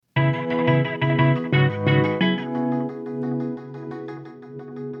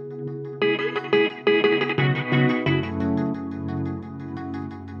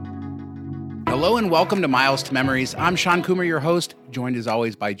welcome to Miles to Memories. I'm Shawn Coomer, your host, joined as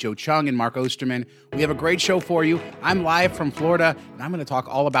always by Joe Chung and Mark Osterman. We have a great show for you. I'm live from Florida, and I'm going to talk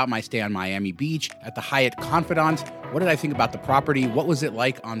all about my stay on Miami Beach at the Hyatt Confidant. What did I think about the property? What was it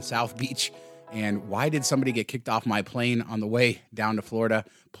like on South Beach? And why did somebody get kicked off my plane on the way down to Florida?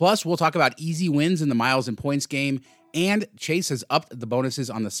 Plus, we'll talk about easy wins in the miles and points game, and Chase has upped the bonuses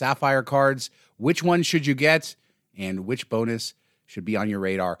on the Sapphire cards. Which one should you get, and which bonus should be on your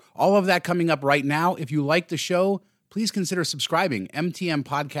radar? All of that coming up right now. If you like the show, please consider subscribing.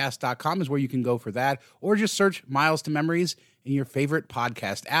 mtmpodcast.com is where you can go for that, or just search Miles to Memories in your favorite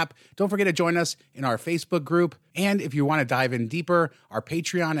podcast app. Don't forget to join us in our Facebook group. And if you want to dive in deeper, our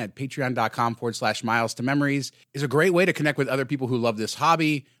Patreon at patreon.com/Miles to Memories is a great way to connect with other people who love this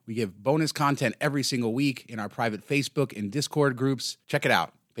hobby. We give bonus content every single week in our private Facebook and Discord groups. Check it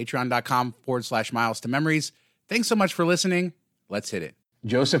out. Patreon.com/Miles to Memories. Thanks so much for listening. Let's hit it.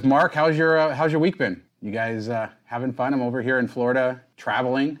 Joseph, Mark, how's your week been? You guys having fun? I'm over here in Florida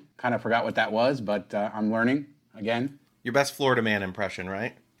traveling. Kind of forgot what that was, but I'm learning again. Your best Florida man impression,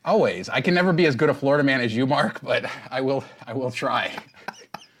 right? Always. I can never be as good a Florida man as you, Mark, but I will try.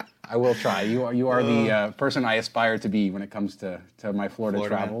 I will try. You are the person I aspire to be when it comes to my Florida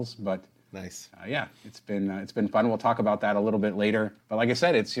travels. Man. But nice. Yeah, it's been fun. We'll talk about that a little bit later. But like I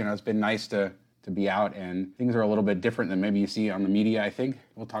said, it's been nice to be out, and things are a little bit different than maybe you see on the media, I think.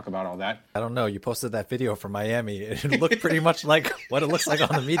 We'll talk about all that. I don't know. You posted that video from Miami. It looked pretty much like what it looks like on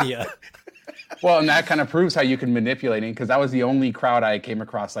the media. Well, and that kind of proves how you can manipulate it, because that was the only crowd I came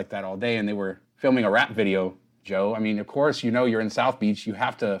across like that all day, and they were filming a rap video, Joe. I mean, of course, you're in South Beach. You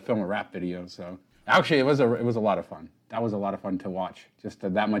have to film a rap video. So actually, it was a lot of fun. That was a lot of fun to watch. Just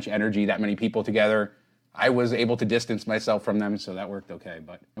that much energy, that many people together. I was able to distance myself from them, so that worked okay.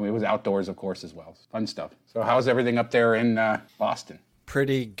 But it was outdoors, of course, as well. Fun stuff. So how's everything up there in Boston?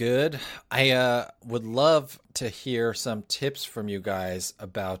 Pretty good. I would love to hear some tips from you guys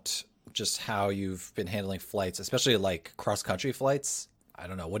about just how you've been handling flights, especially like cross-country flights. I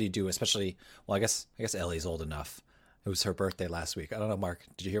don't know. What do you do? Especially, well, I guess Ellie's old enough. It was her birthday last week. I don't know, Mark.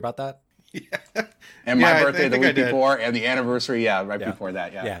 Did you hear about that? Yeah. And my birthday the week before, and the anniversary, before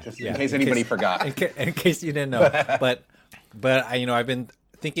that, Just in case anybody forgot. In case you didn't know. but I've been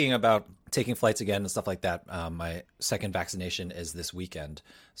thinking about taking flights again and stuff like that. My second vaccination is this weekend,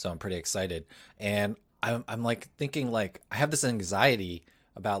 so I'm pretty excited. And I'm like thinking, like, I have this anxiety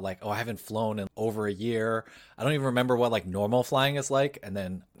about like, I haven't flown in over a year. I don't even remember what like normal flying is like. And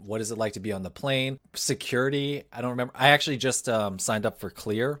then what is it like to be on the plane? Security, I don't remember. I actually just signed up for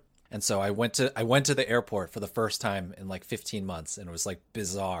Clear. And so I went to the airport for the first time in like 15 months, and it was like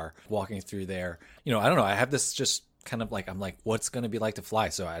bizarre walking through there. I don't know. I have this just kind of like, I'm like, what's going to be like to fly?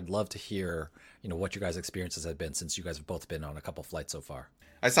 So I'd love to hear, what you guys' experiences have been, since you guys have both been on a couple flights so far.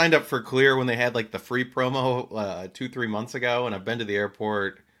 I signed up for Clear when they had like the free promo 2-3 months ago, and I've been to the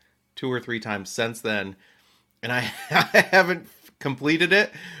airport 2 or 3 times since then, and I haven't completed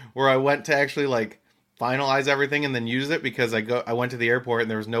it where I went to actually like finalize everything and then use it, because I went to the airport and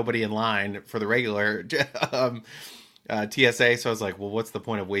there was nobody in line for the regular TSA. So I was like, well, what's the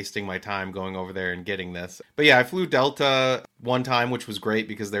point of wasting my time going over there and getting this? But yeah, I flew Delta one time, which was great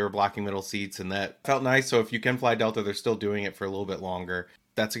because they were blocking middle seats, and that felt nice. So if you can fly Delta, they're still doing it for a little bit longer.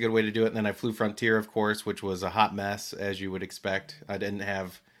 That's a good way to do it. And then I flew Frontier, of course, which was a hot mess, as you would expect. I didn't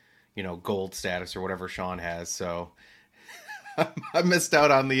have, gold status or whatever Shawn has. So I missed out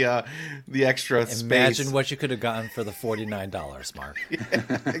on the extra space. Imagine what you could have gotten for the $49, Mark.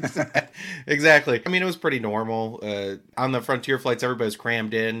 Yeah, exactly. I mean, it was pretty normal. On the Frontier flights, everybody's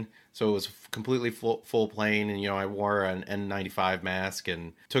crammed in, so it was completely full plane. And, I wore an N95 mask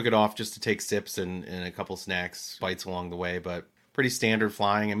and took it off just to take sips and a couple snacks, bites along the way. But pretty standard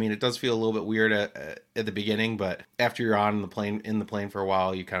flying. I mean, it does feel a little bit weird at the beginning, but after you're on the plane for a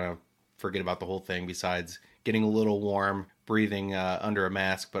while, you kind of forget about the whole thing, besides getting a little warm, breathing under a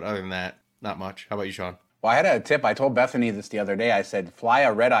mask. But other than that, not much. How about you, Shawn? Well, I had a tip. I told Bethany this the other day. I said, fly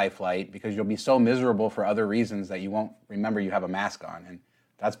a red-eye flight, because you'll be so miserable for other reasons that you won't remember you have a mask on. And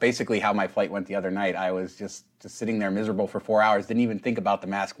that's basically how my flight went the other night. I was just sitting there miserable for 4 hours. Didn't even think about the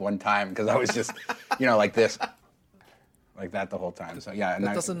mask one time, because I was just, like this. Like that the whole time. So yeah, and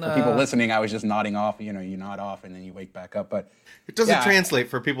for people listening, I was just nodding off. You nod off and then you wake back up. But it doesn't translate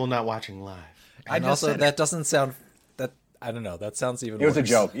for people not watching live. And also, that doesn't sound. That I don't know. That sounds even. It was a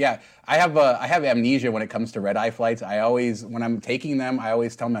joke. Yeah, I have amnesia when it comes to red eye flights. When I'm taking them, I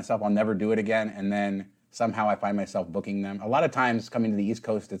always tell myself I'll never do it again, and then somehow I find myself booking them. A lot of times, coming to the East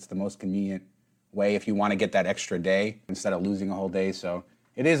Coast, it's the most convenient way if you want to get that extra day instead of losing a whole day. So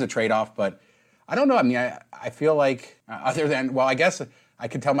it is a trade-off, but I don't know. I mean, I feel like other than, well, I guess I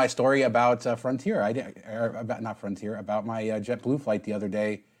could tell my story about Frontier. Not Frontier, about my JetBlue flight the other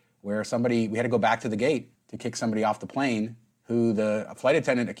day, where we had to go back to the gate to kick somebody off the plane, who the flight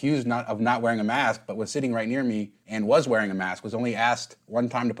attendant accused of not wearing a mask, but was sitting right near me and was wearing a mask, was only asked one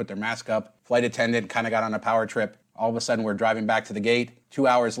time to put their mask up. Flight attendant kind of got on a power trip. All of a sudden, we're driving back to the gate. 2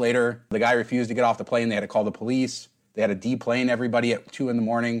 hours later, the guy refused to get off the plane. They had to call the police. They had to deplane everybody at 2 in the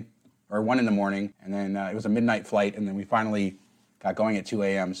morning, or 1 in the morning, and then it was a midnight flight, and then we finally got going at 2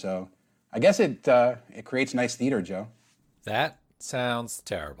 a.m. So I guess it creates nice theater, Joe. That sounds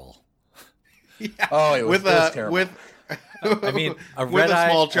terrible. Yeah. Oh, it was terrible. I mean, a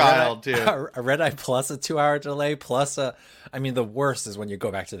small child too. A red eye plus a 2-hour delay plus I mean, the worst is when you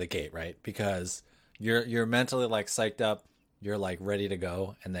go back to the gate, right? Because you're mentally like psyched up, you're like ready to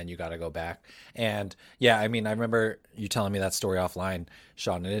go, and then you got to go back. And yeah, I mean, I remember you telling me that story offline,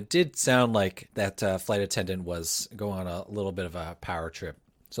 Shawn, and it did sound like that flight attendant was going on a little bit of a power trip.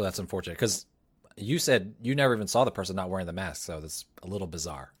 So that's unfortunate because you said you never even saw the person not wearing the mask, so that's a little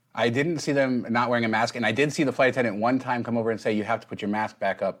bizarre. I didn't see them not wearing a mask, and I did see the flight attendant one time come over and say, you have to put your mask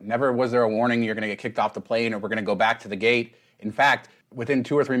back up. Never was there a warning you're going to get kicked off the plane or we're going to go back to the gate. In fact, within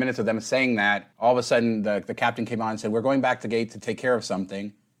 2 or 3 minutes of them saying that, all of a sudden the captain came on and said, we're going back to the gate to take care of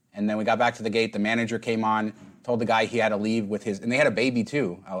something. And then we got back to the gate, the manager came on, told the guy he had to leave with and they had a baby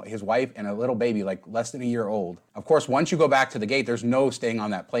too, his wife and a little baby, like less than a year old. Of course, once you go back to the gate, there's no staying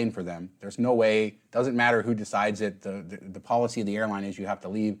on that plane for them. There's no way, doesn't matter who decides it, the policy of the airline is you have to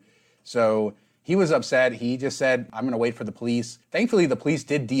leave. So he was upset. He just said, I'm going to wait for the police. Thankfully, the police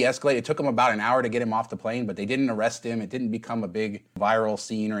did de-escalate. It took them about an hour to get him off the plane, but they didn't arrest him. It didn't become a big viral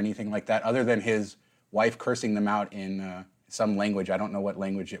scene or anything like that, other than his wife cursing them out in some language. I don't know what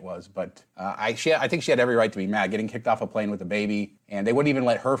language it was, but I think she had every right to be mad, getting kicked off a plane with a baby, and they wouldn't even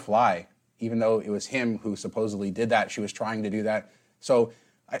let her fly, even though it was him who supposedly did that. She was trying to do that. So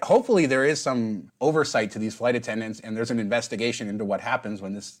hopefully there is some oversight to these flight attendants, and there's an investigation into what happens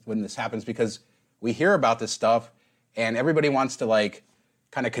when this happens, because we hear about this stuff, and everybody wants to like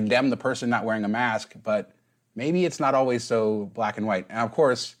kind of condemn the person not wearing a mask, but maybe it's not always so black and white. And of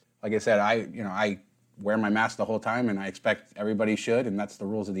course, like I said, I wear my mask the whole time, and I expect everybody should, and that's the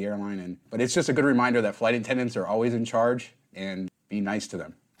rules of the airline. But it's just a good reminder that flight attendants are always in charge, and be nice to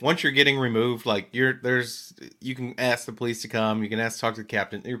them. Once you're getting removed, like you can ask the police to come, you can talk to the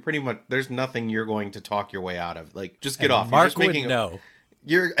captain. You're pretty much, there's nothing you're going to talk your way out of. Like, just get off. Mark would know.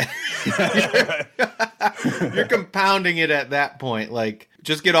 You're compounding it at that point. Like,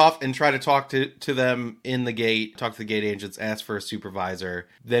 just get off and try to talk to them in the gate, talk to the gate agents, ask for a supervisor,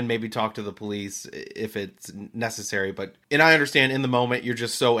 then maybe talk to the police if it's necessary. And I understand in the moment, you're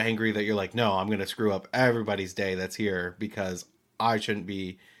just so angry that you're like, no, I'm going to screw up everybody's day that's here because I shouldn't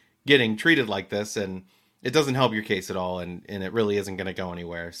be getting treated like this. And it doesn't help your case at all. And it really isn't going to go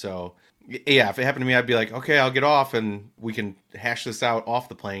anywhere. So yeah, if it happened to me, I'd be like, okay, I'll get off and we can hash this out off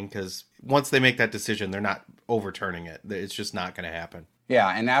the plane, because once they make that decision, they're not overturning it. It's just not going to happen.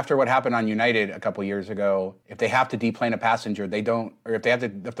 Yeah, and after what happened on United a couple years ago, if they have to deplane a passenger, they don't, or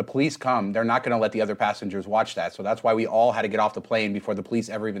if the police come, they're not going to let the other passengers watch that. So that's why we all had to get off the plane before the police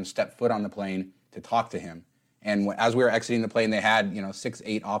ever even stepped foot on the plane to talk to him. And as we were exiting the plane, they had 6,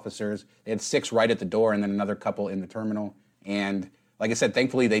 8 officers. They had 6 right at the door, and then another couple in the terminal. And like I said,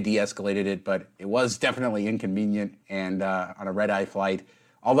 thankfully they de-escalated it, but it was definitely inconvenient and on a red-eye flight.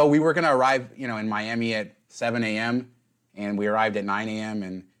 Although we were going to arrive, in Miami at 7 a.m., and we arrived at 9 a.m.,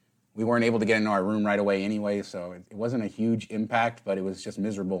 and we weren't able to get into our room right away anyway, so it wasn't a huge impact, but it was just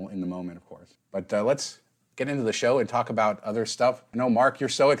miserable in the moment, of course. But let's get into the show and talk about other stuff. I know, Mark, you're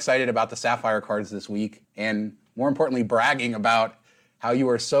so excited about the Sapphire cards this week, and more importantly, bragging about how you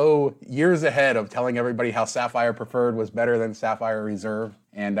were so years ahead of telling everybody how Sapphire Preferred was better than Sapphire Reserve.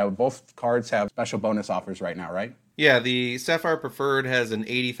 And both cards have special bonus offers right now, right? Yeah, the Sapphire Preferred has an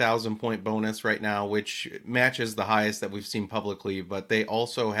 80,000 point bonus right now, which matches the highest that we've seen publicly, but they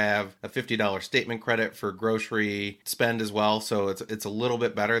also have a $50 statement credit for grocery spend as well, so it's a little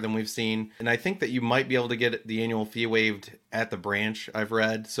bit better than we've seen. And I think that you might be able to get the annual fee waived at the branch, I've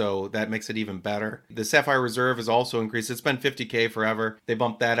read, so that makes it even better. The Sapphire Reserve is also increased. It's been $50K forever. They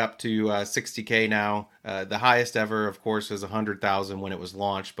bumped that up to $60K now. The highest ever, of course, was $100,000 when it was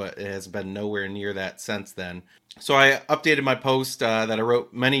launched, but it has been nowhere near that since then. So I updated my post that I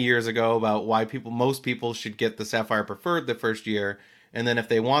wrote many years ago about why most people should get the Sapphire Preferred the first year, and then if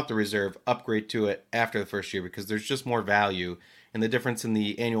they want the Reserve, upgrade to it after the first year, because there's just more value and the difference in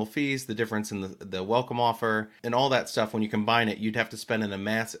the annual fees, the difference in the welcome offer, and all that stuff, when you combine it, you'd have to spend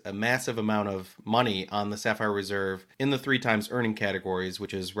a massive amount of money on the Sapphire Reserve in the 3 times earning categories,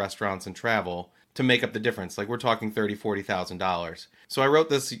 which is restaurants and travel, to make up the difference. Like, we're talking $30,000-$40,000. So I wrote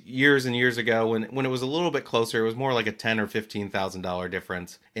this years and years ago when it was a little bit closer. It was more like a $10,000 or $15,000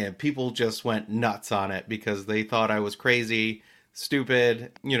 difference, and people just went nuts on it because they thought I was crazy,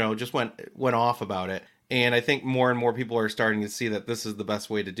 stupid, just went off about it. And I think more and more people are starting to see that this is the best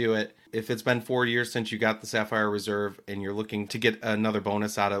way to do it. If it's been 4 years since you got the Sapphire Reserve and you're looking to get another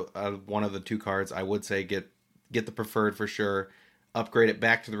bonus out of one of the 2 cards, I would say get the preferred for sure. Upgrade it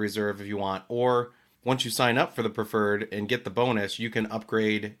back to the reserve if you want, or once you sign up for the preferred and get the bonus, you can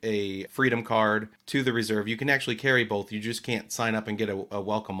upgrade a freedom card to the reserve. You can actually carry both. You just can't sign up and get a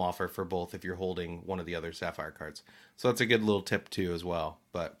welcome offer for both if you're holding one of the other Sapphire cards. So that's a good little tip too as well.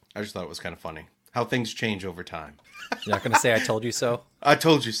 But I just thought it was kind of funny how things change over time. You're not going to say I told you so? I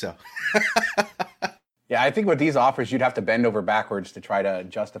told you so. Yeah, I think with these offers, you'd have to bend over backwards to try to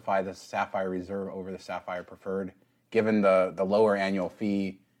justify the Sapphire Reserve over the Sapphire Preferred, given the lower annual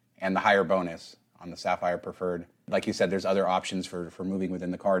fee and the higher bonus on the Sapphire Preferred. Like you said, there's other options for moving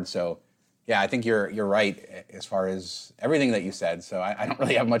within the card. So, yeah, I think you're right as far as everything that you said. So I don't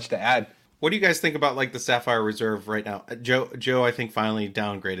really have much to add. What do you guys think about like the Sapphire Reserve right now? Joe, I think finally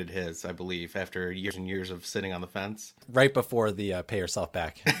downgraded his, I believe, after years and years of sitting on the fence. Right before the pay yourself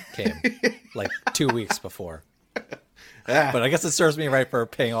back came, like 2 weeks before. But I guess it serves me right for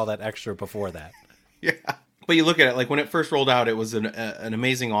paying all that extra before that. Yeah. But you look at it, like when it first rolled out, it was an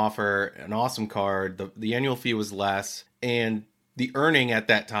amazing offer, an awesome card. The annual fee was less, and the earning at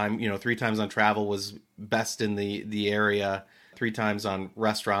that time, 3 times on travel was best in the area. 3 times on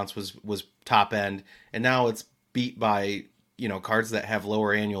restaurants was top end, and now it's beat by cards that have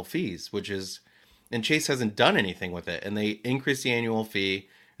lower annual fees, and Chase hasn't done anything with it, and they increased the annual fee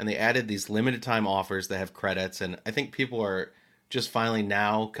and they added these limited time offers that have credits, and I think people are just finally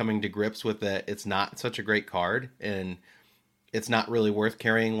now coming to grips with that it's not such a great card and it's not really worth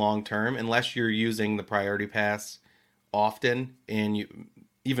carrying long term unless you're using the priority pass often, and you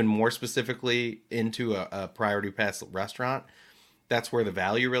even more specifically into a priority pass restaurant. That's where the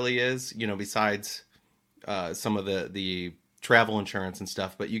value really is, besides some of the travel insurance and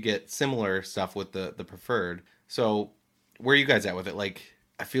stuff, but you get similar stuff with the preferred. So where are you guys at with it? Like,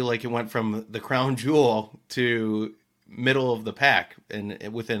 I feel like it went from the crown jewel to middle of the pack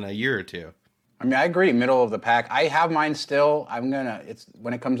within a year or two. I mean, I agree, middle of the pack. I have mine still.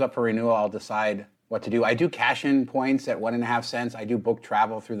 When it comes up for renewal, I'll decide what to do. I do cash in points at 1.5 cents. I do book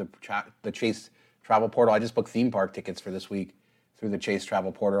travel through the Chase travel portal. I just booked theme park tickets for this week through the Chase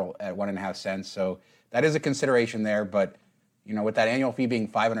travel portal at 1.5 cents. So that is a consideration there. But, with that annual fee being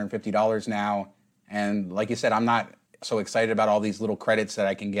 $550 now, and like you said, I'm not so excited about all these little credits that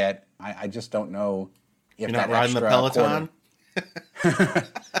I can get. I just don't know if you're not riding the Peloton.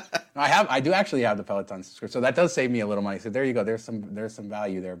 No, I do actually have the Peloton subscription, so that does save me a little money. So there you go. There's some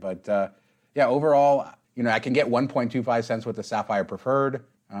value there. But yeah, overall, I can get 1.25 cents with the Sapphire Preferred.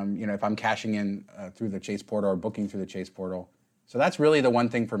 If I'm cashing in through the Chase portal or booking through the Chase portal. So that's really the one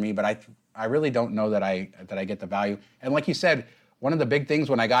thing for me. But I really don't know that I get the value. And like you said, one of the big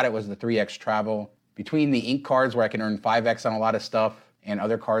things when I got it was the 3x travel. Between the ink cards where I can earn 5x on a lot of stuff and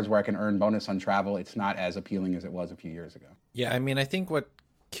other cards where I can earn bonus on travel, it's not as appealing as it was a few years ago. Yeah, I mean, I think what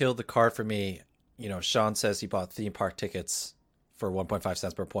killed the card for me, Shawn says he bought theme park tickets for 1.5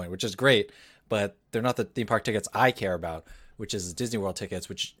 cents per point, which is great, but they're not the theme park tickets I care about, which is Disney World tickets,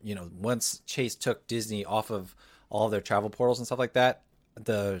 which, once Chase took Disney off of all of their travel portals and stuff like that,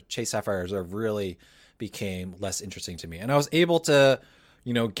 the Chase Sapphire Reserve really became less interesting to me. And I was able to,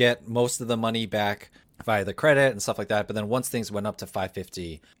 get most of the money back via the credit and stuff like that. But then once things went up to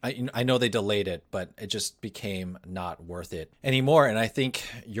 $550, I know they delayed it, but it just became not worth it anymore. And I think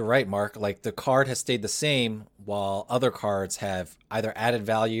you're right, Mark. Like, the card has stayed the same while other cards have either added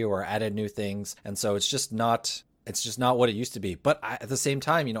value or added new things. And so it's just not what it used to be. But at the same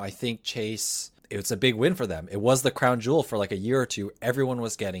time, I think Chase, it's a big win for them. It was the crown jewel for like a year or two. Everyone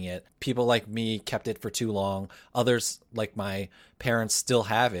was getting it. People like me kept it for too long. Others, like my parents, still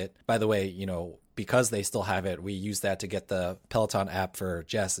have it. By the way, because they still have it, we use that to get the Peloton app for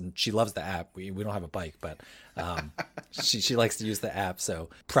Jess, and she loves the app. We don't have a bike, but she likes to use the app. So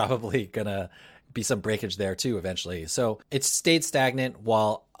probably gonna be some breakage there too eventually. So it stayed stagnant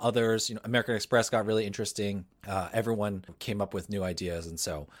while others, American Express got really interesting. Everyone came up with new ideas. And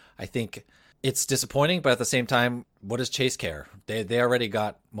so I think It's disappointing, but at the same time, what does Chase care? They already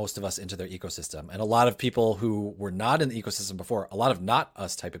got most of us into their ecosystem. And a lot of people who were not in the ecosystem before, a lot of not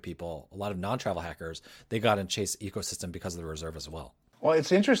us type of people, a lot of non-travel hackers, they got in Chase ecosystem because of the reserve as well. Well,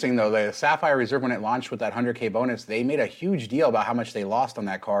 it's interesting, though. The Sapphire Reserve, when it launched with that 100K bonus, they made a huge deal about how much they lost on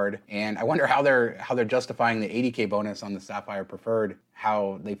that card. And I wonder how they're justifying the 80K bonus on the Sapphire Preferred,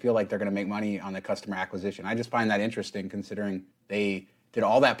 how they feel like they're going to make money on the customer acquisition. I just find that interesting, considering they did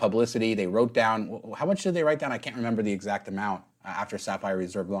all that publicity. They wrote down, how much did they write down? I can't remember the exact amount after Sapphire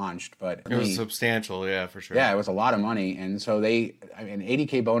Reserve launched, but it was substantial, yeah, for sure. Yeah, it was a lot of money. And so an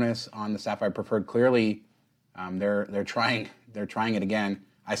 80K bonus on the Sapphire Preferred, clearly they're trying it again.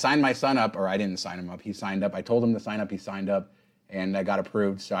 I signed my son up, or I didn't sign him up. He signed up. I told him to sign up. He signed up, and I got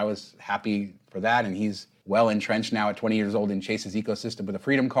approved. So I was happy for that. And he's well entrenched now at 20 years old in Chase's ecosystem with a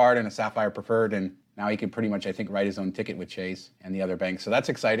Freedom card and a Sapphire Preferred. And now he can pretty much, I think, write his own ticket with Chase and the other banks. So that's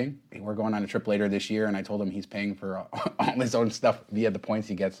exciting. We're going on a trip later this year, and I told him he's paying for all his own stuff via the points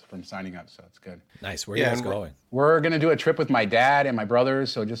he gets from signing up. So it's good. Nice. Where are you guys going? We're going to do a trip with my dad and my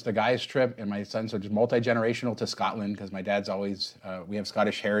brothers. So just a guy's trip, and my son. So just multi-generational to Scotland, because my dad's always, we have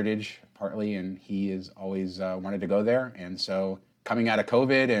Scottish heritage partly, and he has always wanted to go there. And so coming out of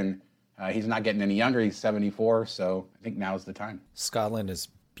COVID, and he's not getting any younger. He's 74. So I think now's the time. Scotland is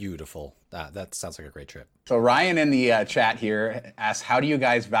beautiful. That sounds like a great trip. So Ryan in the chat here asks, how do you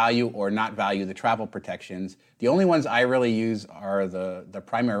guys value or not value the travel protections? The only ones I really use are the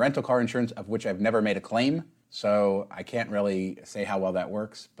primary rental car insurance, of which I've never made a claim. So I can't really say how well that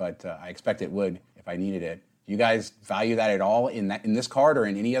works, but I expect it would if I needed it. Do you guys value that at all in this card or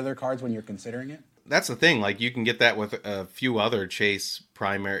in any other cards when you're considering it? That's the thing. Like, you can get that with a few other Chase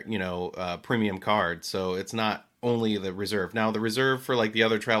primary, premium cards. So it's not only the reserve. Now, the reserve for like the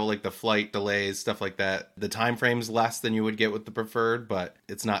other travel, like the flight delays, stuff like that, the time frame's less than you would get with the preferred, but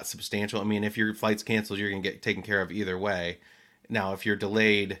it's not substantial. I mean, if your flight's canceled, you're going to get taken care of either way. Now, if you're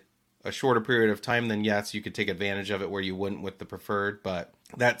delayed a shorter period of time, then yes, you could take advantage of it where you wouldn't with the preferred, but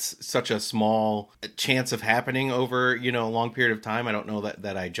that's such a small chance of happening over, a long period of time. I don't know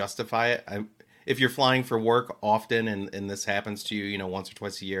that I justify it. If you're flying for work often and this happens to you, once or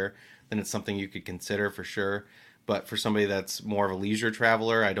twice a year, then it's something you could consider for sure. But for somebody that's more of a leisure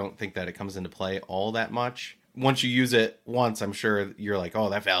traveler, I don't think that it comes into play all that much. Once you use it once, I'm sure you're like,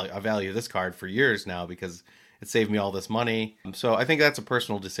 oh, I value this card for years now because it saved me all this money. So I think that's a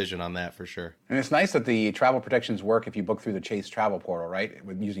personal decision on that for sure. And it's nice that the travel protections work if you book through the Chase travel portal, right?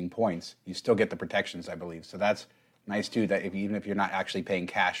 With using points, you still get the protections, I believe. So that's nice too, that even if you're not actually paying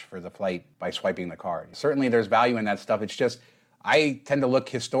cash for the flight by swiping the card. Certainly there's value in that stuff. It's just, I tend to look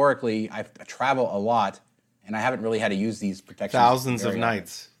historically, I travel a lot, and I haven't really had to use these protections. Thousands of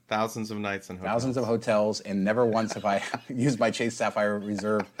nights in hotels. Thousands of hotels, and never once have I used my Chase Sapphire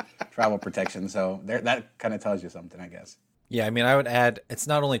Reserve travel protection. So that kind of tells you something, I guess. Yeah, I mean, I would add, it's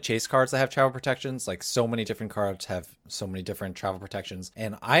not only Chase cards that have travel protections, like so many different cards have so many different travel protections.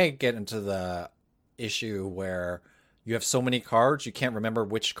 And I get into the issue where you have so many cards, you can't remember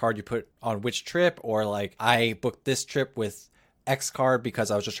which card you put on which trip, or like I booked this trip with X card because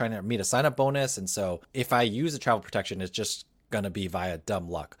I was just trying to meet a sign-up bonus. And so if I use a travel protection, it's just going to be via dumb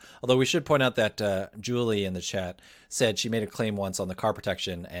luck. Although we should point out that Julie in the chat said she made a claim once on the car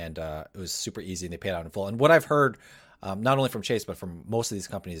protection, and it was super easy and they paid out in full. And what I've heard, not only from Chase, but from most of these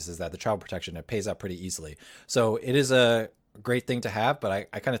companies, is that the travel protection, it pays out pretty easily. So it is a great thing to have, but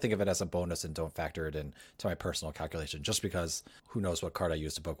I kind of think of it as a bonus and don't factor it in to my personal calculation, just because who knows what card I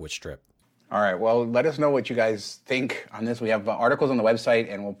use to book which trip. All right. Well, let us know what you guys think on this. We have articles on the website,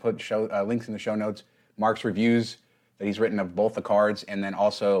 and we'll put links in the show notes. Mark's reviews that he's written of both the cards, and then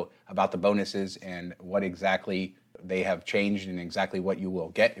also about the bonuses and what exactly they have changed and exactly what you will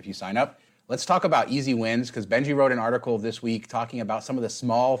get if you sign up. Let's talk about easy wins, because Benji wrote an article this week talking about some of the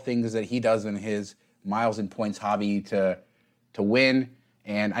small things that he does in his miles and points hobby to win.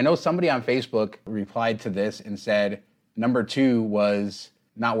 And I know somebody on Facebook replied to this and said number 2 was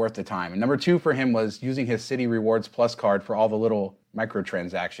not worth the time. And number 2 for him was using his City Rewards Plus card for all the little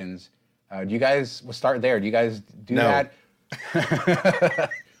microtransactions. Do you guys, we'll start there. Do you guys do that?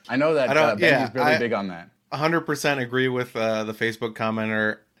 I know that Benji's really big on that. 100% agree with the Facebook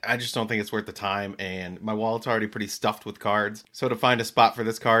commenter. I just don't think it's worth the time, and my wallet's already pretty stuffed with cards. So to find a spot for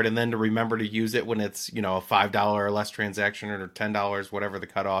this card and then to remember to use it when it's, a $5 or less transaction or $10, whatever the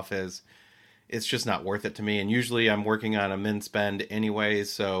cutoff is, it's just not worth it to me. And usually I'm working on a min spend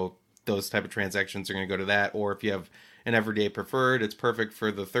anyways, so those type of transactions are going to go to that. Or if you have an everyday preferred, it's perfect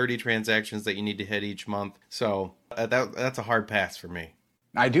for the 30 transactions that you need to hit each month. So that's a hard pass for me.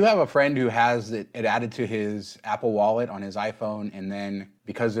 I do have a friend who has it added to his Apple Wallet on his iPhone, and then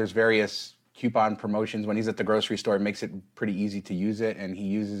because there's various coupon promotions when he's at the grocery store. It makes it pretty easy to use it, and he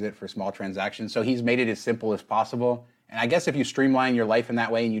uses it for small transactions. So he's made it as simple as possible. And I guess if you streamline your life in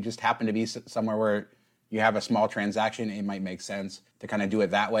that way and you just happen to be somewhere where you have a small transaction, it might make sense to kind of do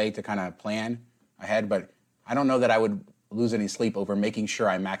it that way, to kind of plan ahead. But I don't know that I would lose any sleep over making sure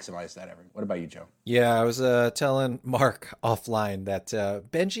I maximize that every. What about you, Joe? Yeah, I was telling Mark offline that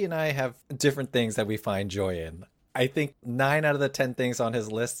Benji and I have different things that we find joy in. I think 9 out of the 10 things on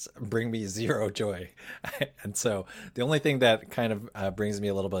his lists bring me zero joy. And so the only thing that kind of brings me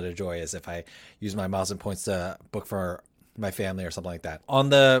a little bit of joy is if I use my miles and points to book for my family or something like that. On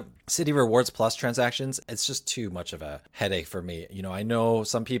the City Rewards Plus transactions, it's just too much of a headache for me. You know, I know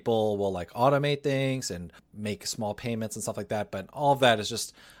some people will like automate things and make small payments and stuff like that, but all of that is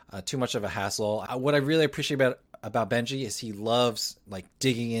just too much of a hassle. What I really appreciate about Benji is he loves like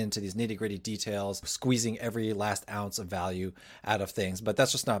digging into these nitty gritty details, squeezing every last ounce of value out of things, but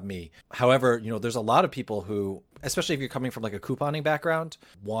that's just not me. However, you know, there's a lot of people who, especially if you're coming from like a couponing background,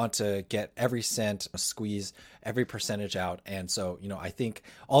 want to get every cent, squeeze every percentage out. And so, you know, I think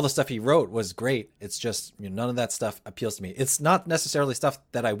all the stuff he wrote was great. It's just, you know, none of that stuff appeals to me. It's not necessarily stuff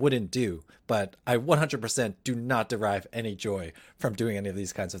that I wouldn't do, but I 100% do not derive any joy from doing any of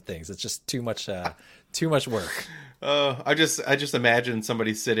these kinds of things. It's just too much work. I just imagine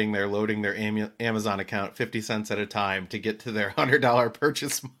somebody sitting there loading their Amazon account 50 cents at a time to get to their $100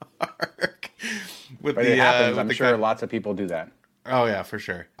 purchase mark. But it happens. I'm sure lots of people do that. Oh, yeah, for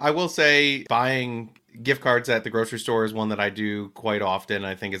sure. I will say buying gift cards at the grocery store is one that I do quite often.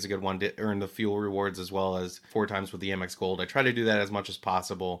 I think it's a good one to earn the fuel rewards as well as 4 times with the Amex Gold. I try to do that as much as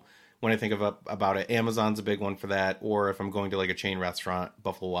possible when I think about it. Amazon's a big one for that, or if I'm going to like a chain restaurant,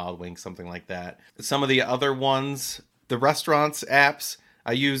 Buffalo Wild Wings, something like that. Some of the other ones, the restaurants apps,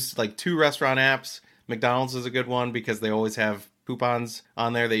 I use like 2 restaurant apps. McDonald's is a good one because they always have coupons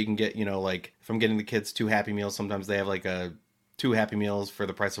on there that you can get, you know, like if I'm getting the kids 2 Happy Meals, sometimes they have like a 2 Happy Meals for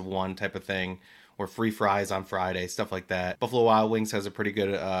the price of 1 type of thing, or free fries on Friday, stuff like that. Buffalo Wild Wings has a pretty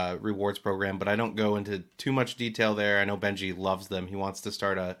good rewards program, but I don't go into too much detail there. I know Benji loves them. He wants to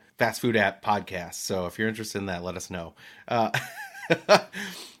start a fast food app podcast. So if you're interested in that, let us know.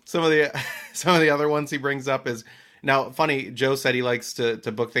 Some of the other ones he brings up is, now funny, Joe said he likes to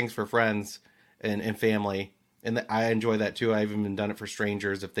book things for friends and family. And I enjoy that too. I've even done it for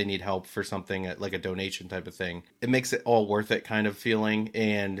strangers if they need help for something like a donation type of thing. It makes it all worth it kind of feeling.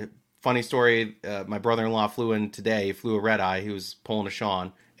 And funny story, my brother-in-law flew a red eye. He was pulling a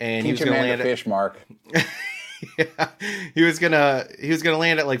Shawn, and he was going to land fish, Mark. Yeah, he was gonna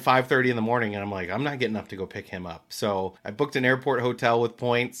land at like 5:30 in the morning, and I'm like, I'm not getting up to go pick him up. So I booked an airport hotel with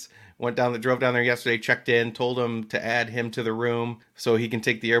points. Drove down there yesterday, checked in, told him to add him to the room so he can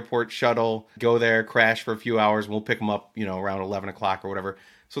take the airport shuttle, go there, crash for a few hours, and we'll pick him up, you know, around 11 o'clock or whatever.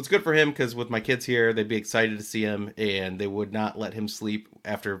 So it's good for him because with my kids here, they'd be excited to see him, and they would not let him sleep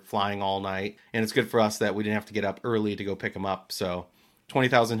after flying all night. And it's good for us that we didn't have to get up early to go pick him up. So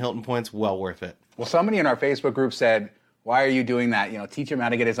 20,000 Hilton points, well worth it. Well, somebody in our Facebook group said, why are you doing that? You know, teach him how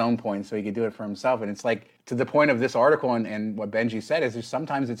to get his own points so he can do it for himself. And it's like, to the point of this article and what Benji said is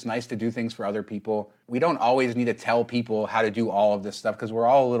sometimes it's nice to do things for other people. We don't always need to tell people how to do all of this stuff because we're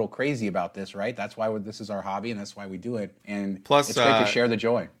all a little crazy about this, right? That's why this is our hobby and that's why we do it. And plus, it's great to share the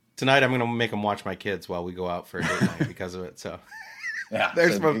joy. Tonight I'm going to make them watch my kids while we go out for a date night because of it. So yeah,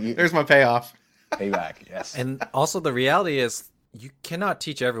 there's my payoff. Payback, yes. And also the reality is you cannot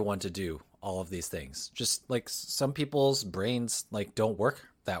teach everyone to do all of these things. Just like some people's brains like don't work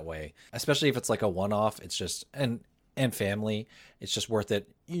that way, especially if it's like a one-off. It's just and family, it's just worth it.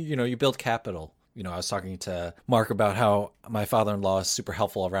 You know, you build capital. You know, I was talking to Mark about how my father-in-law is super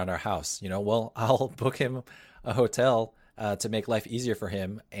helpful around our house. You know, well, I'll book him a hotel to make life easier for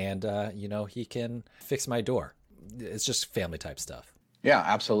him, and you know, he can fix my door. It's just family type stuff. Yeah,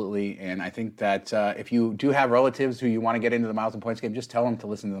 absolutely. And I think that if you do have relatives who you want to get into the Miles and Points game, just tell them to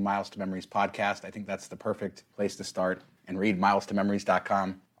listen to the Miles to Memories podcast. I think that's the perfect place to start, and read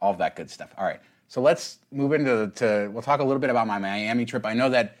milestomemories.com, all of that good stuff. All right, so let's move into we'll talk a little bit about my Miami trip. I know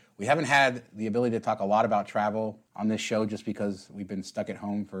that we haven't had the ability to talk a lot about travel on this show just because we've been stuck at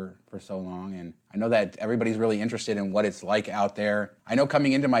home for so long. And I know that everybody's really interested in what it's like out there. I know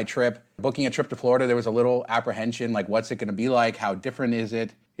coming into my trip, booking a trip to Florida, there was a little apprehension, like what's it going to be like? How different is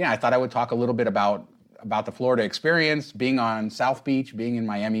it? Yeah, I thought I would talk a little bit about the Florida experience, being on South Beach, being in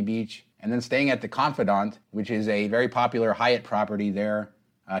Miami Beach, and then staying at the Confidant, which is a very popular Hyatt property there,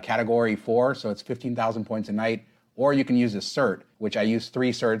 Category 4, so it's 15,000 points a night. Or you can use a cert, which I use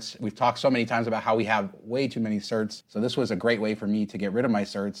 3 certs. We've talked so many times about how we have way too many certs. So this was a great way for me to get rid of my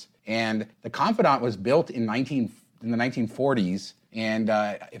certs. And the Confidant was built in the 1940s. And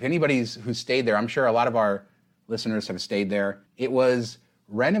if anybody's who stayed there, I'm sure a lot of our listeners have stayed there. It was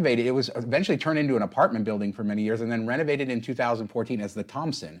renovated. It was eventually turned into an apartment building for many years and then renovated in 2014 as the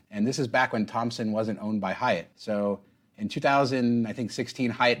Thompson. And this is back when Thompson wasn't owned by Hyatt. So in 2016,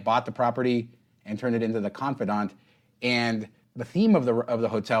 Hyatt bought the property and turned it into the Confidant. And the theme of the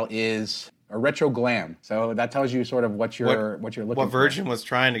hotel is a retro glam. So that tells you sort of what you're looking for. What Virgin was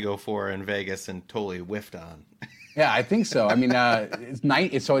trying to go for in Vegas and totally whiffed on. Yeah, I think so. I mean, it's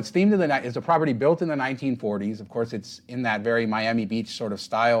themed to it's a property built in the 1940s. Of course, it's in that very Miami Beach sort of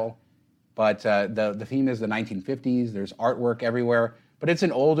style, but the theme is the 1950s. There's artwork everywhere, but it's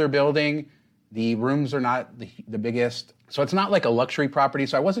an older building. The rooms are not the biggest, so it's not like a luxury property.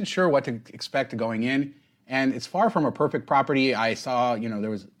 So I wasn't sure what to expect going in, and it's far from a perfect property. I saw, there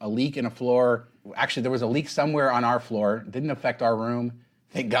was a leak in a floor. Actually, there was a leak somewhere on our floor. It didn't affect our room.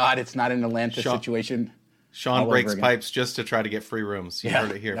 Thank God it's not an Atlanta situation. Shawn breaks pipes just to try to get free rooms. You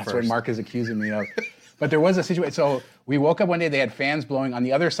heard it here that's first. what Mark is accusing me of. But there was a situation. So we woke up one day, they had fans blowing on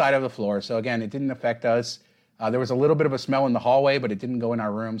the other side of the floor. So again, it didn't affect us. There was a little bit of a smell in the hallway, but it didn't go in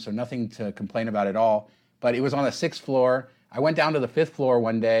our room. So nothing to complain about at all. But it was on the 6th floor. I went down to the 5th floor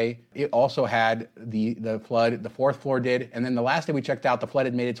one day. It also had the flood. The 4th floor did. And then the last day we checked out, the flood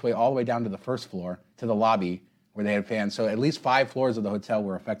had made its way all the way down to the 1st floor, to the lobby where they had fans. So at least 5 floors of the hotel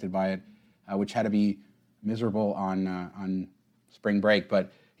were affected by it, which had to be miserable on spring break.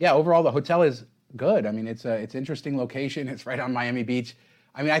 But yeah, overall the hotel is good. I mean, it's an interesting location. It's right on Miami Beach.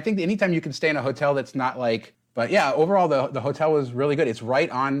 I mean, I think anytime you can stay in a hotel that's not like, but yeah, overall the hotel was really good. It's right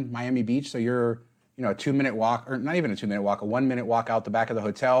on Miami Beach, so you're a 2-minute walk, or not even a 2-minute walk, a 1-minute walk out the back of the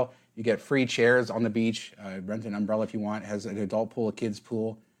hotel. You get free chairs on the beach. Rent an umbrella if you want. It has an adult pool, a kids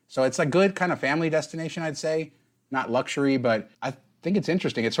pool. So it's a good kind of family destination, I'd say. Not luxury, but I think it's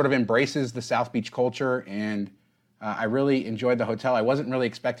interesting. It sort of embraces the South Beach culture, and I really enjoyed the hotel. I wasn't really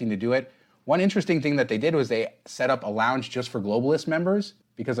expecting to do it. One interesting thing that they did was they set up a lounge just for Globalist members,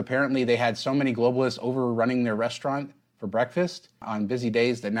 because apparently they had so many Globalists overrunning their restaurant for breakfast on busy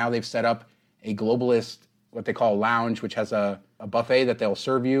days that now they've set up a Globalist, what they call a lounge, which has a buffet that they'll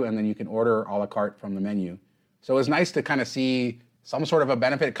serve you, and then you can order a la carte from the menu. So it was nice to kind of see some sort of a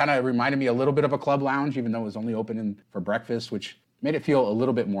benefit. It kind of reminded me a little bit of a club lounge, even though it was only open for breakfast, which made it feel a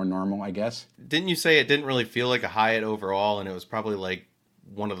little bit more normal, I guess. Didn't you say it didn't really feel like a Hyatt overall, and it was probably like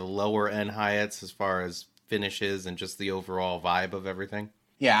one of the lower end Hyatts as far as finishes and just the overall vibe of everything?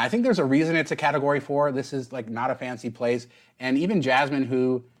 Yeah, I think there's a reason it's a Category 4. This is like not a fancy place. And even Jasmine,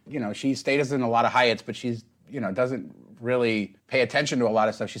 who, she stays in a lot of Hyatts, but she's, doesn't really pay attention to a lot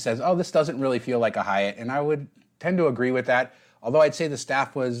of stuff. She says, oh, this doesn't really feel like a Hyatt. And I would tend to agree with that. Although I'd say the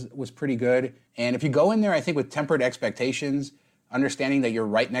staff was pretty good. And if you go in there, I think with tempered expectations, understanding that you're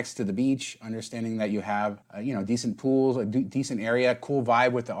right next to the beach, understanding that you have, decent pools, a decent area, cool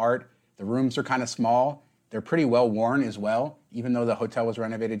vibe with the art. The rooms are kind of small. They're pretty well worn as well, even though the hotel was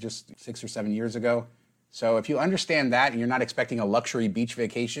renovated just 6 or 7 years ago. So if you understand that and you're not expecting a luxury beach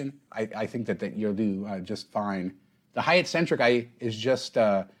vacation, I think that you'll do just fine. The Hyatt Centric is just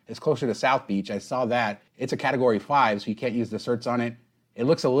is closer to South Beach. I saw that. It's a Category 5, so you can't use the certs on it. It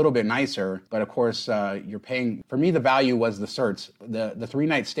looks a little bit nicer, but of course you're paying. For me, the value was the certs. The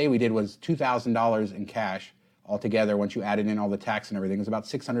 3-night stay we did was $2,000 in cash altogether. Once you added in all the tax and everything, it was about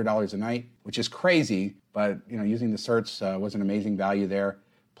 $600 a night, which is crazy. But using the certs was an amazing value there,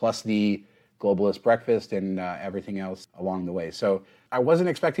 plus the Globalist breakfast and everything else along the way. So I wasn't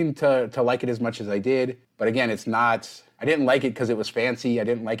expecting to like it as much as I did. But again, it's not. I didn't like it because it was fancy. I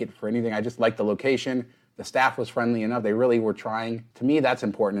didn't like it for anything. I just liked the location. The staff was friendly enough. They really were trying. To me, that's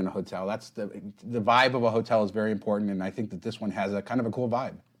important in a hotel. That's the vibe of a hotel is very important, and I think that this one has a kind of a cool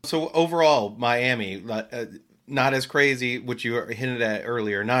vibe. So overall, Miami, not as crazy, which you hinted at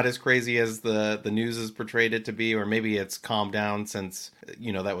earlier, not as crazy as the news has portrayed it to be, or maybe it's calmed down since,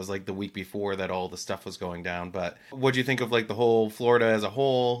 that was like the week before that all the stuff was going down. But what do you think of like the whole Florida as a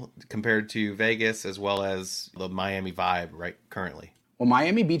whole compared to Vegas, as well as the Miami vibe right currently? Well,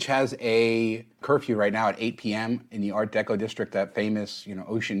 Miami Beach has a curfew right now at 8 p.m. in the Art Deco district, that famous,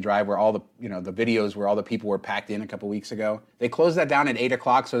 Ocean Drive where all the, the videos where all the people were packed in a couple weeks ago. They closed that down at 8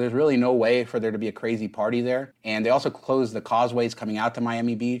 o'clock, so there's really no way for there to be a crazy party there. And they also closed the causeways coming out to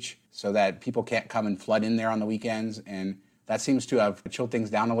Miami Beach so that people can't come and flood in there on the weekends. And that seems to have chilled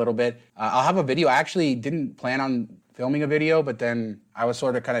things down a little bit. I'll have a video. I actually didn't plan on filming a video, but then I was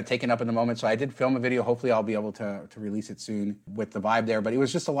sort of kind of taken up in the moment. So I did film a video. Hopefully I'll be able to release it soon with the vibe there. But it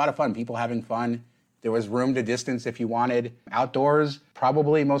was just a lot of fun. People having fun. There was room to distance if you wanted. Outdoors,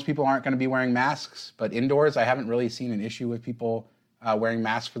 probably most people aren't going to be wearing masks. But indoors, I haven't really seen an issue with people wearing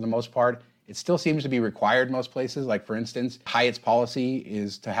masks for the most part. It still seems to be required most places. Like, for instance, Hyatt's policy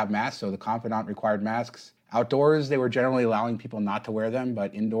is to have masks, so the Confidant required masks. Outdoors, they were generally allowing people not to wear them,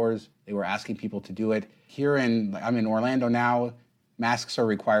 but indoors, they were asking people to do it. I'm in Orlando now, masks are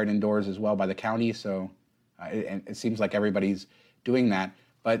required indoors as well by the county, so it seems like everybody's doing that.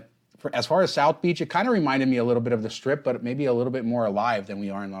 But as far as South Beach, it kind of reminded me a little bit of the Strip, but maybe a little bit more alive than we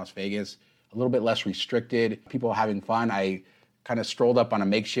are in Las Vegas, a little bit less restricted, people having fun. I kind of strolled up on a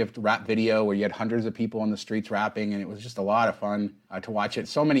makeshift rap video where you had hundreds of people on the streets rapping, and it was just a lot of fun to watch it.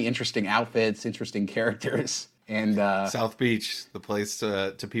 So many interesting outfits, interesting characters. And South Beach, the place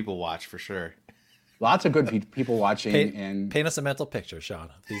to people watch for sure. Lots of good people watching. Paint us a mental picture, Shawn,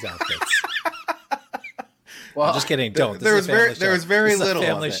 of these outfits. Well, I'm just kidding. Don't. There was very little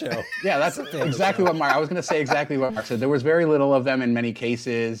family of it. show. Yeah, that's exactly what Mark. I was going to say exactly what Mark said. There was very little of them in many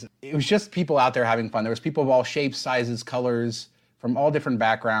cases. It was just people out there having fun. There was people of all shapes, sizes, colors, from all different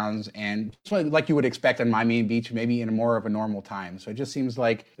backgrounds, and like you would expect on Miami Beach, maybe in a more of a normal time. So it just seems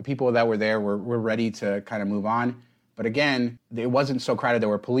like the people that were there were ready to kind of move on. But again, it wasn't so crowded. There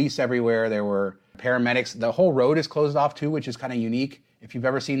were police everywhere. There were paramedics. The whole road is closed off too, which is kind of unique. If you've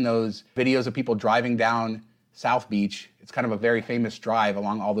ever seen those videos of people driving down South Beach, it's kind of a very famous drive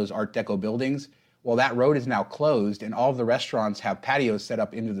along all those Art Deco buildings. Well, that road is now closed, and all of the restaurants have patios set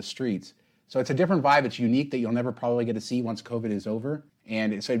up into the streets. So it's a different vibe. It's unique that you'll never probably get to see once COVID is over.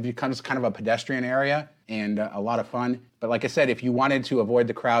 And so it becomes kind of a pedestrian area and a lot of fun. But like I said, if you wanted to avoid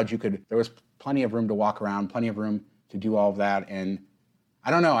the crowds, there was plenty of room to walk around, plenty of room to do all of that. And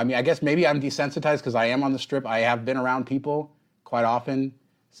I don't know. I mean, I guess maybe I'm desensitized because I am on the Strip. I have been around people quite often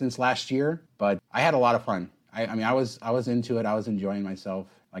since last year, but I had a lot of fun. I was into it. I was enjoying myself.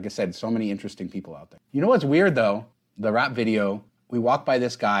 Like I said, so many interesting people out there. You know what's weird though? The rap video, we walked by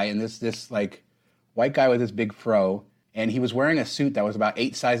this guy, and this like white guy with this big fro, and he was wearing a suit that was about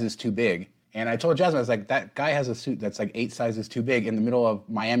 8 sizes too big. And I told Jasmine, I was like, that guy has a suit that's like 8 sizes too big in the middle of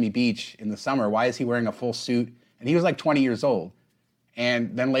Miami Beach in the summer. Why is he wearing a full suit? And he was like 20 years old.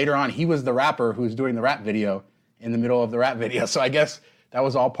 And then later on, he was the rapper who was doing the rap video in the middle of the rap video. So I guess that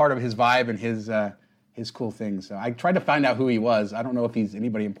was all part of his vibe and his cool thing. So I tried to find out who he was. I don't know if he's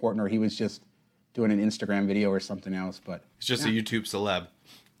anybody important or he was just doing an Instagram video or something else. But it's just a YouTube celeb.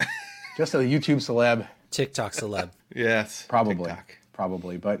 Just a YouTube celeb. TikTok celeb. Yes.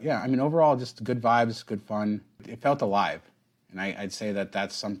 Probably. But yeah, I mean, overall, just good vibes, good fun. It felt alive. And I'd say that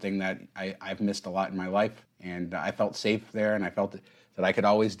that's something that I've missed a lot in my life. And I felt safe there, and I felt that I could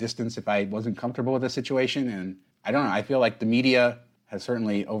always distance if I wasn't comfortable with the situation. And I don't know, I feel like the media has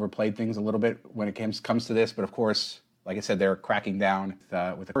certainly overplayed things a little bit when it comes to this. But of course, like I said, they're cracking down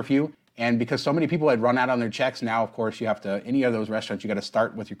with the curfew. And because so many people had run out on their checks, now, of course, you have to, any of those restaurants, you got to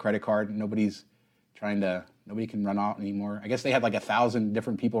start with your credit card. Nobody can run out anymore. I guess they had like 1,000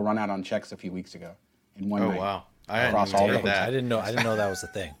 different people run out on checks a few weeks ago in one night. Oh, wow. Across all of that. I didn't know that was the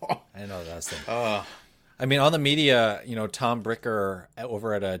thing. I didn't know that was the thing. I mean, on the media, Tom Bricker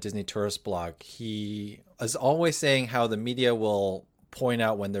over at a Disney Tourist blog, he is always saying how the media will point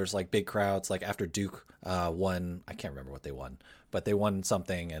out when there's like big crowds, like after Duke won, I can't remember what they won, but they won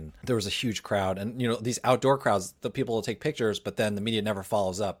something and there was a huge crowd. And, these outdoor crowds, the people will take pictures, but then the media never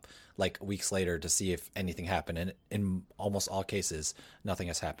follows up like weeks later to see if anything happened. And in almost all cases, nothing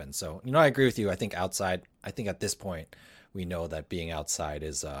has happened. So, I agree with you. I think at this point, we know that being outside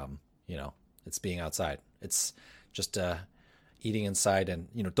is, it's being outside. It's just eating inside and,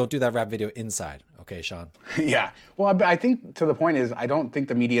 don't do that rap video inside. Okay, Shawn? Yeah. Well, I think to the point is I don't think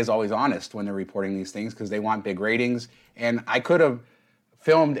the media is always honest when they're reporting these things because they want big ratings. And I could have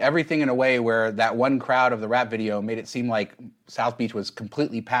filmed everything in a way where that one crowd of the rap video made it seem like South Beach was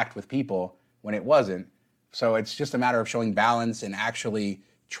completely packed with people when it wasn't. So it's just a matter of showing balance and actually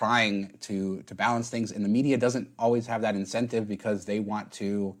trying to balance things. And the media doesn't always have that incentive because they want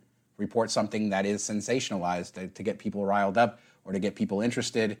to report something that is sensationalized to get people riled up or to get people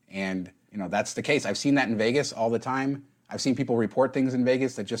interested. And, that's the case. I've seen that in Vegas all the time. I've seen people report things in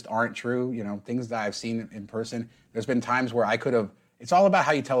Vegas that just aren't true, things that I've seen in person. There's been times where I could have, it's all about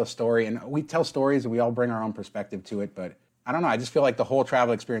how you tell a story. And we tell stories and we all bring our own perspective to it. But I don't know, I just feel like the whole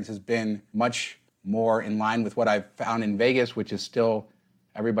travel experience has been much more in line with what I've found in Vegas, which is still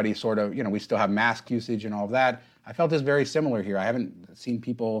everybody sort of, we still have mask usage and all of that. I felt it's very similar here. I haven't seen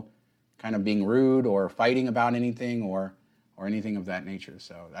people kind of being rude or fighting about anything or anything of that nature.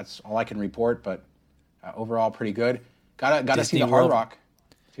 So that's all I can report, but overall pretty good. Got to see the Hard Rock.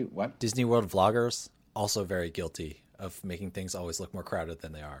 Too. What? Disney World vloggers, also very guilty of making things always look more crowded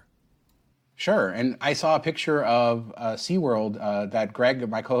than they are. Sure, and I saw a picture of SeaWorld that Greg,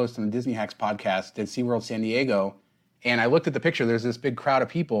 my co-host on the Disney Hacks podcast, did SeaWorld San Diego, and I looked at the picture, there's this big crowd of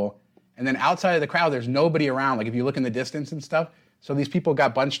people, And then outside of the crowd, there's nobody around. Like if you look in the distance and stuff. So these people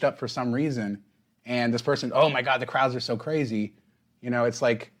got bunched up for some reason. And this person, oh my God, the crowds are so crazy. It's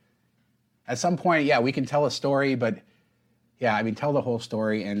like at some point, yeah, we can tell a story, but yeah, I mean, tell the whole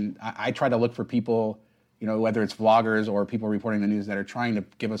story. And I try to look for people, whether it's vloggers or people reporting the news that are trying to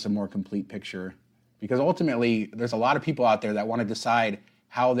give us a more complete picture. Because ultimately, there's a lot of people out there that want to decide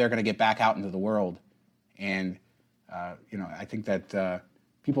how they're going to get back out into the world. And, I think that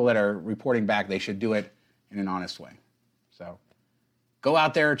people that are reporting back, they should do it in an honest way. So go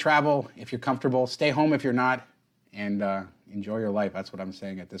out there, travel if you're comfortable, stay home if you're not, and enjoy your life. That's what I'm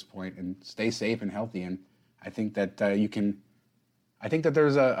saying at this point, and stay safe and healthy. And I think that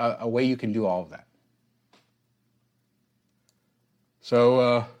there's a way you can do all of that.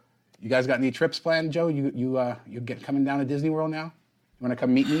 So, you guys got any trips planned, Joe? You get coming down to Disney World now? You want to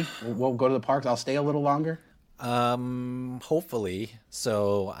come meet me? We'll go to the parks. I'll stay a little longer. Hopefully.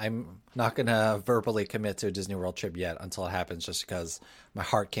 So I'm not going to verbally commit to a Disney World trip yet until it happens, just because my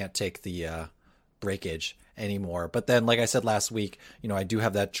heart can't take the breakage anymore. But then, like I said last week, I do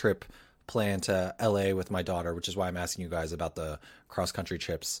have that trip planned to LA with my daughter, which is why I'm asking you guys about the cross country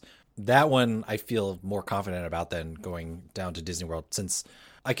trips. That one I feel more confident about than going down to Disney World, since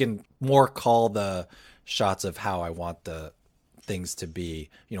I can more call the shots of how I want the things to be,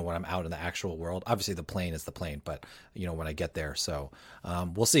 when I'm out in the actual world. Obviously the plane is the plane, but when I get there. So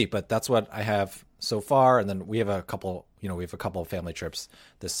we'll see, but that's what I have so far. And then we have a couple of family trips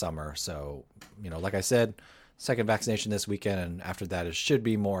this summer. So, like I said, second vaccination this weekend. And after that, it should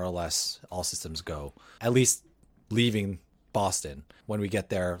be more or less all systems go, at least leaving Boston. When we get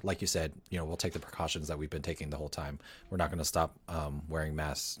there, like you said, we'll take the precautions that we've been taking the whole time. We're not going to stop wearing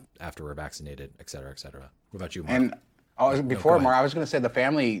masks after we're vaccinated, et cetera, et cetera. What about you, Mark? And Mark, I was going to say the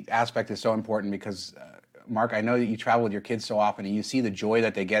family aspect is so important because, Mark, I know that you travel with your kids so often and you see the joy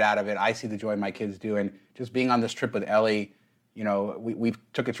that they get out of it. I see the joy my kids do. And just being on this trip with Ellie, we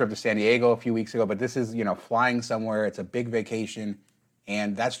took a trip to San Diego a few weeks ago, but this is, flying somewhere. It's a big vacation.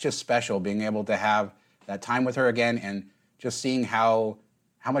 And that's just special, being able to have that time with her again and just seeing how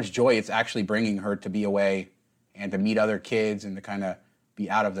much joy it's actually bringing her to be away and to meet other kids and to kind of be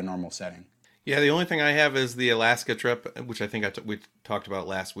out of the normal setting. Yeah, the only thing I have is the Alaska trip, which I think we talked about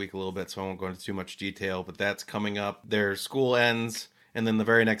last week a little bit, so I won't go into too much detail, but that's coming up. Their school ends, and then the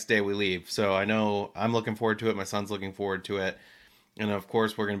very next day we leave. So I know I'm looking forward to it. My son's looking forward to it. And of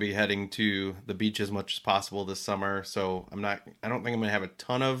course, we're going to be heading to the beach as much as possible this summer. So I don't think I'm going to have a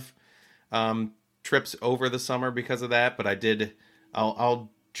ton of trips over the summer because of that, but I'll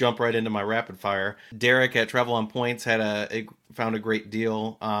jump right into my rapid fire. Derek at Travel on Points found a great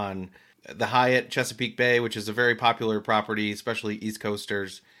deal on the Hyatt Chesapeake Bay, which is a very popular property, especially East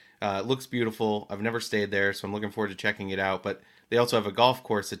Coasters. It looks beautiful. I've never stayed there, so I'm looking forward to checking it out. But they also have a golf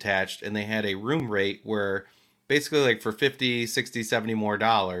course attached, and they had a room rate where basically like for $50, $60, $70 more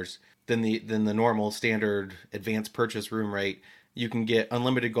than the normal standard advanced purchase room rate, you can get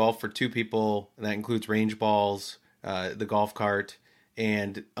unlimited golf for two people. And that includes range balls, the golf cart,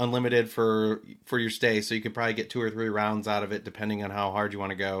 and unlimited for your stay. So you could probably get 2 or 3 rounds out of it, depending on how hard you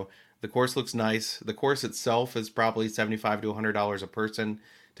want to go. The course looks nice. The course itself is probably $75 to $100 a person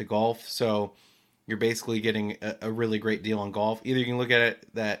to golf. So you're basically getting a really great deal on golf. Either you can look at it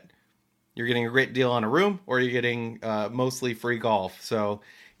that you're getting a great deal on a room, or you're getting mostly free golf. So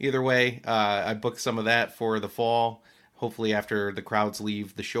either way, I booked some of that for the fall. Hopefully after the crowds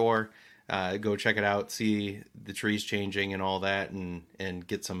leave the shore, go check it out, see the trees changing and all that, and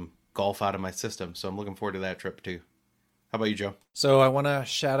get some golf out of my system. So I'm looking forward to that trip too. How about you, Joe? So I want to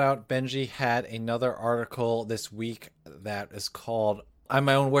shout out, Benji had another article this week that is called I'm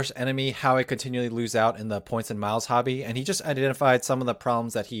My Own Worst Enemy, How I Continually Lose Out in the Points and Miles Hobby. And he just identified some of the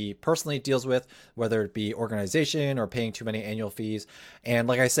problems that he personally deals with, whether it be organization or paying too many annual fees. And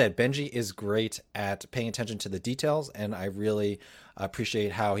like I said, Benji is great at paying attention to the details. And I really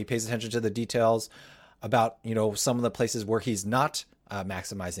appreciate how he pays attention to the details about, some of the places where he's not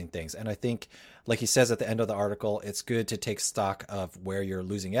maximizing things. And I think, like he says at the end of the article, it's good to take stock of where you're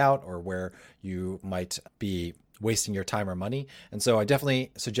losing out or where you might be wasting your time or money. And so I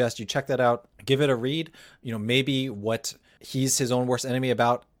definitely suggest you check that out, give it a read. Maybe what he's his own worst enemy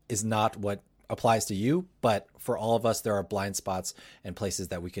about is not what applies to you, but for all of us, there are blind spots and places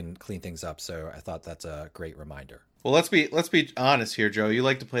that we can clean things up. So I thought that's a great reminder. Well, let's be honest here, Joe. You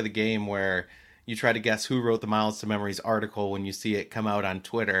like to play the game where you try to guess who wrote the Miles to Memories article when you see it come out on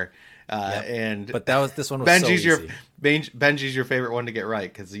Twitter. But this one was Benji's so easy. Benji's your favorite one to get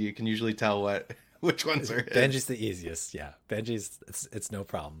right, because you can usually tell what which ones are his. Benji's the easiest. Yeah, Benji's it's no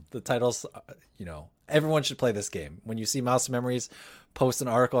problem. The titles, everyone should play this game. When you see Miles to Memories post an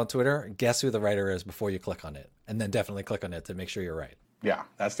article on Twitter, guess who the writer is before you click on it, and then definitely click on it to make sure you're right. Yeah,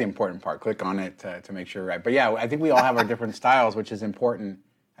 that's the important part. Click on it to make sure you're right. But yeah, I think we all have our different styles, which is important,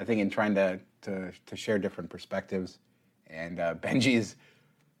 I think, in trying to share different perspectives. And Benji's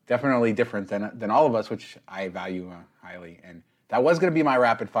definitely different than all of us, which I value highly. And that was going to be my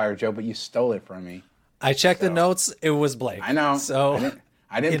rapid fire, Joe, but you stole it from me. I checked the notes. It was blank. I know. So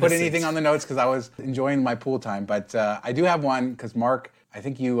I didn't put anything on the notes because I was enjoying my pool time. But I do have one because, Mark, I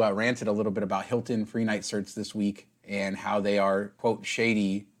think you ranted a little bit about Hilton free night certs this week and how they are, quote,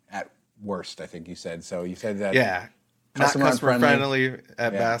 shady at worst, I think you said. So you said that. Yeah. Not customer friendly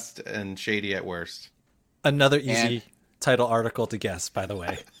at best and shady at worst. Another easy title article to guess, by the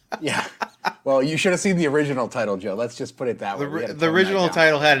way. Yeah. Well, you should have seen the original title, Joe. Let's just put it that way. The original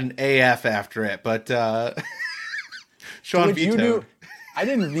title had an AF after it, but Shawn vetoed. I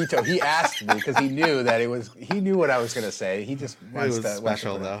didn't veto. He asked me because he knew that he knew what I was going to say. He just wants it was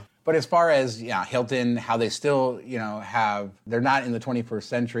special, though. But as far as Hilton, how they still, they're not in the 21st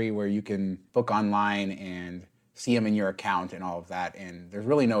century where you can book online and see them in your account and all of that. And there's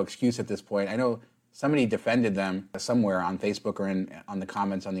really no excuse at this point. I know somebody defended them somewhere on Facebook or on the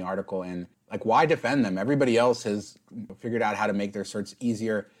comments on the article. And why defend them? Everybody else has figured out how to make their certs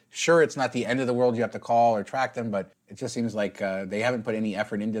easier. Sure, it's not the end of the world. You have to call or track them, but it just seems like they haven't put any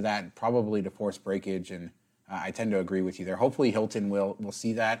effort into that, probably to force breakage. And I tend to agree with you there. Hopefully Hilton will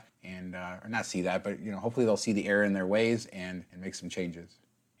see that and, or not see that, but hopefully they'll see the error in their ways and make some changes.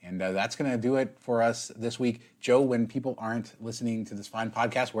 And that's going to do it for us this week. Joe, when people aren't listening to this fine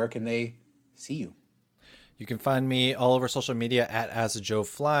podcast, where can they see you? You can find me all over social media at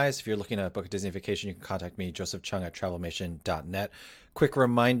AsJoeFlies. If you're looking to book a Disney vacation, you can contact me, Joseph Chung at travelmation.net. Quick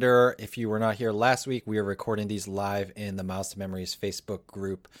reminder, if you were not here last week, we are recording these live in the Miles to Memories Facebook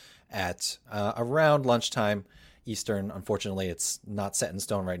group at around lunchtime Eastern. Unfortunately, it's not set in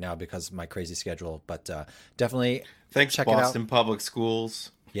stone right now because of my crazy schedule, but definitely thanks, check Boston it out. Public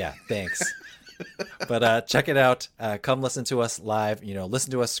Schools. Yeah, thanks. But check it out. Come listen to us live.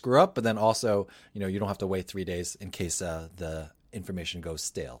 Listen to us screw up, but then also, you don't have to wait 3 days in case the information goes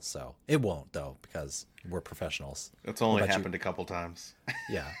stale. So it won't, though, because we're professionals. That's only happened a couple times.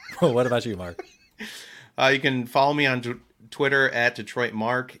 Yeah. Well, what about you, Mark? You can follow me on Twitter at Detroit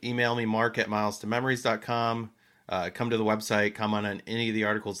Mark. Email me, mark@milestomemories.com. Come to the website, comment on any of the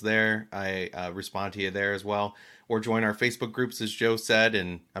articles there. I respond to you there as well. Or join our Facebook groups, as Joe said,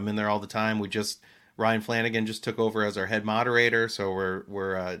 and I'm in there all the time. Ryan Flanagan just took over as our head moderator, so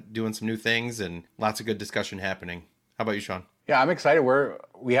we're doing some new things and lots of good discussion happening. How about you, Shawn? Yeah, I'm excited.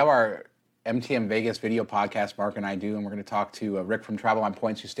 We have our MTM Vegas video podcast, Mark and I do, and we're going to talk to Rick from Travel on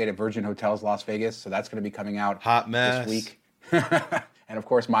Points, who stayed at Virgin Hotels Las Vegas. So that's going to be coming out Hot mess this week. And of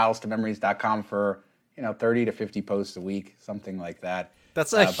course, milestomemories.com for 30 to 50 posts a week, something like that.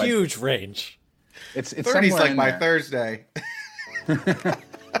 That's a huge range. It's 30's like my Thursday.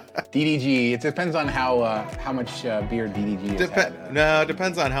 DDG. It depends on how much beer DDG has had. No, it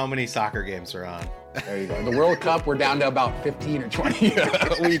depends on how many soccer games are on. There you go. The World Cup, we're down to about 15 or 20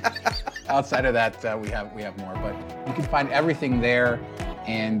 a week. Outside of that, we have more. But you can find everything there.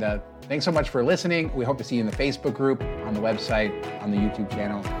 And thanks so much for listening. We hope to see you in the Facebook group, on the website, on the YouTube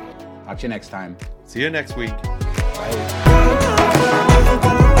channel. Talk to you next time. See you next week. Bye.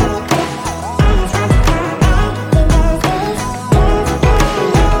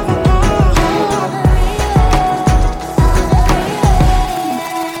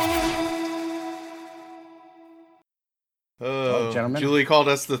 Gentlemen. Julie called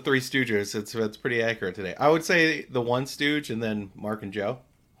us the Three Stooges. It's pretty accurate today. I would say the one Stooge and then Mark and Joe.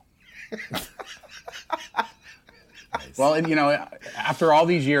 Nice. Well, and, after all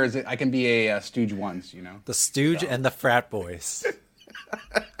these years, I can be a Stooge once, The Stooge and the Frat Boys.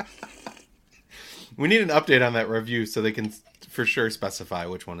 We need an update on that review so they can for sure specify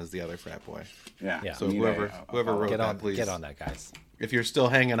which one is the other frat boy. Yeah. So whoever wrote that, please get on that, guys. If you're still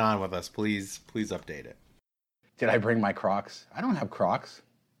hanging on with us, please update it. Did I bring my Crocs? I don't have Crocs.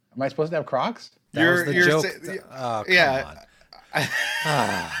 Am I supposed to have Crocs? That was the joke. Come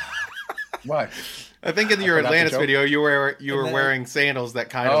on. What? I think in your Atlantis video, you were wearing sandals that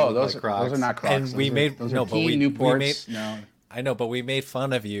kind of look like Crocs. Those are not Crocs. And we made I know, but we made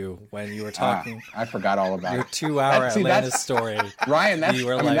fun of you when you were talking. I forgot all about your 2-hour Atlantis story. Ryan,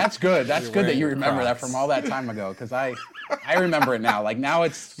 that's good. That's good that you remember that from all that time ago, because I remember it now. Like now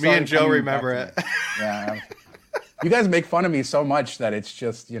it's me and Joe remember it. Yeah. You guys make fun of me so much that it's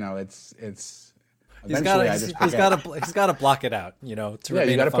just, it's Eventually, I just forget. he's got to block it out, to Yeah,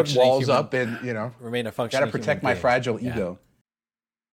 remain you got a to put functioning walls human, up and, remain a got functioning to protect human my being. fragile Yeah. ego.